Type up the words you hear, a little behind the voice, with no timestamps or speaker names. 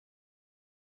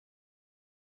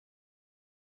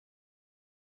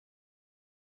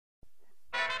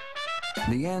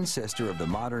The ancestor of the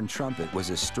modern trumpet was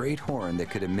a straight horn that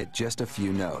could emit just a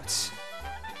few notes.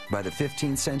 By the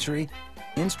 15th century,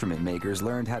 instrument makers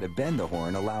learned how to bend the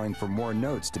horn, allowing for more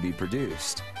notes to be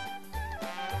produced.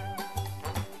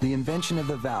 The invention of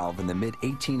the valve in the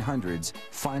mid-1800s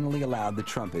finally allowed the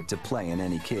trumpet to play in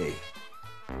any key.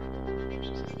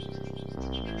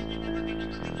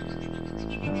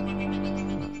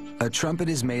 A trumpet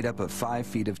is made up of 5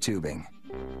 feet of tubing.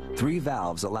 3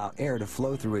 valves allow air to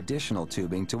flow through additional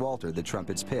tubing to alter the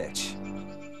trumpet's pitch.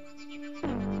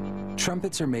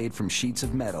 Trumpets are made from sheets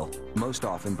of metal, most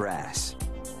often brass.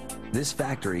 This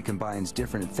factory combines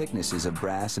different thicknesses of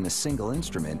brass in a single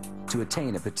instrument to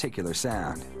attain a particular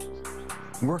sound.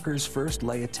 Workers first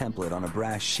lay a template on a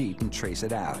brass sheet and trace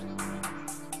it out.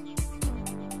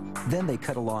 Then they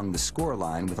cut along the score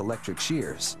line with electric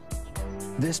shears.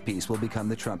 This piece will become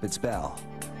the trumpet's bell.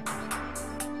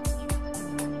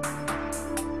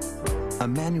 A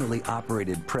manually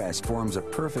operated press forms a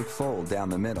perfect fold down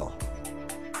the middle.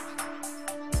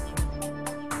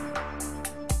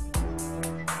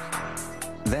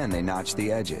 Then they notch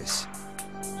the edges.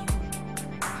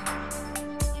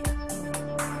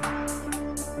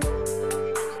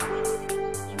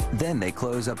 Then they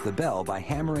close up the bell by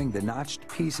hammering the notched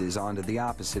pieces onto the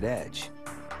opposite edge.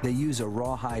 They use a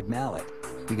rawhide mallet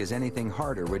because anything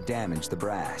harder would damage the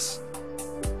brass.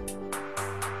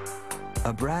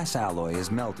 A brass alloy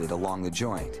is melted along the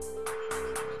joint.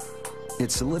 It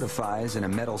solidifies in a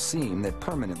metal seam that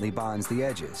permanently bonds the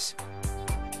edges.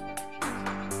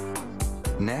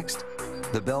 Next,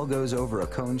 the bell goes over a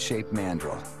cone-shaped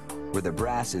mandrel, where the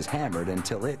brass is hammered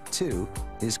until it, too,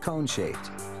 is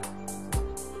cone-shaped.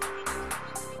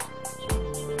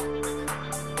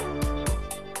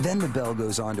 Then the bell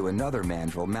goes onto another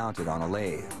mandrel mounted on a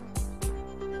lathe.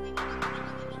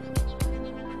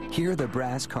 Here, the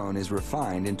brass cone is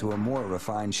refined into a more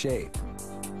refined shape.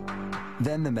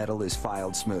 Then the metal is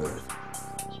filed smooth.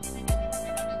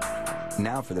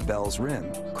 Now for the bell's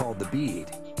rim, called the bead.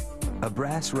 A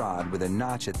brass rod with a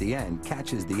notch at the end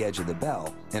catches the edge of the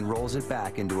bell and rolls it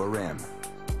back into a rim.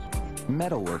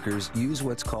 Metal workers use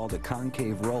what's called a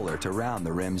concave roller to round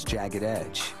the rim's jagged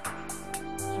edge.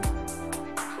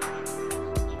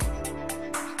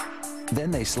 Then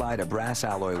they slide a brass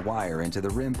alloy wire into the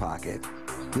rim pocket.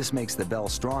 This makes the bell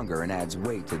stronger and adds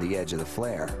weight to the edge of the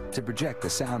flare to project the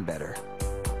sound better.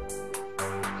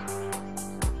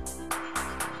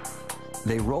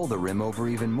 They roll the rim over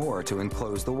even more to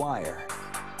enclose the wire.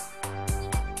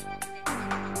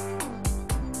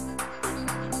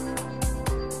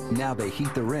 Now they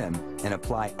heat the rim and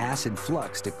apply acid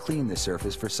flux to clean the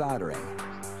surface for soldering.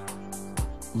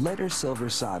 Lead or silver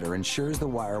solder ensures the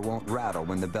wire won't rattle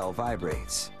when the bell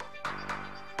vibrates.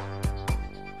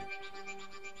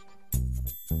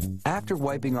 After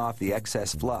wiping off the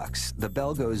excess flux, the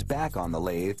bell goes back on the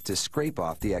lathe to scrape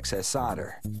off the excess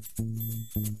solder.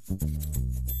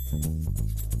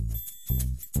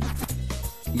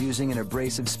 Using an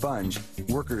abrasive sponge,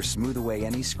 workers smooth away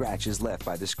any scratches left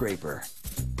by the scraper.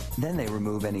 Then they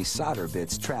remove any solder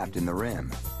bits trapped in the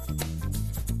rim.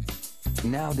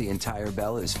 Now the entire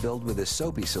bell is filled with a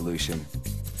soapy solution.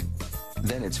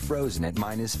 Then it's frozen at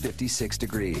minus 56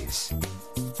 degrees.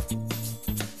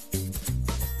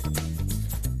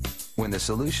 When the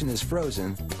solution is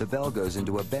frozen, the bell goes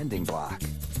into a bending block.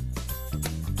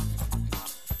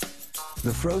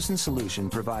 The frozen solution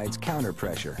provides counter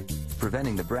pressure,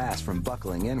 preventing the brass from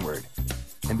buckling inward.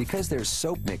 And because there's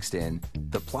soap mixed in,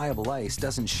 the pliable ice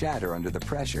doesn't shatter under the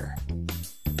pressure.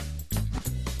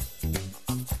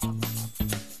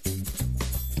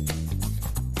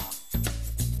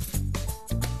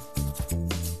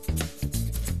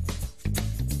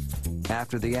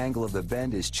 After the angle of the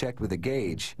bend is checked with a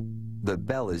gauge, the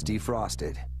bell is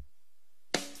defrosted.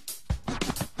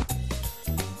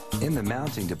 In the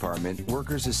mounting department,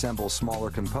 workers assemble smaller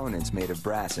components made of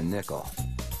brass and nickel.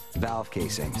 Valve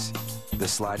casings, the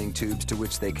sliding tubes to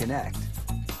which they connect,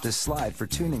 the slide for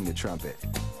tuning the trumpet,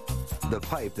 the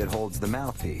pipe that holds the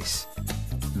mouthpiece.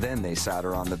 Then they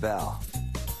solder on the bell.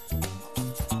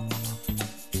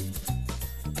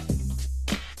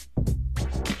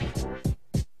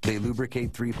 They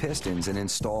lubricate 3 pistons and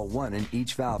install 1 in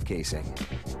each valve casing.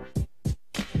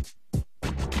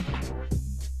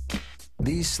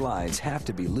 These slides have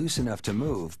to be loose enough to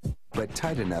move, but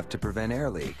tight enough to prevent air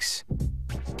leaks.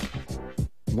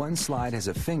 1 slide has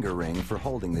a finger ring for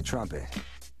holding the trumpet.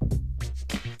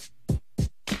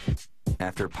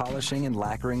 After polishing and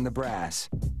lacquering the brass,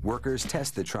 workers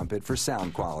test the trumpet for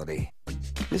sound quality.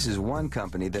 This is one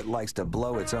company that likes to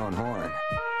blow its own horn.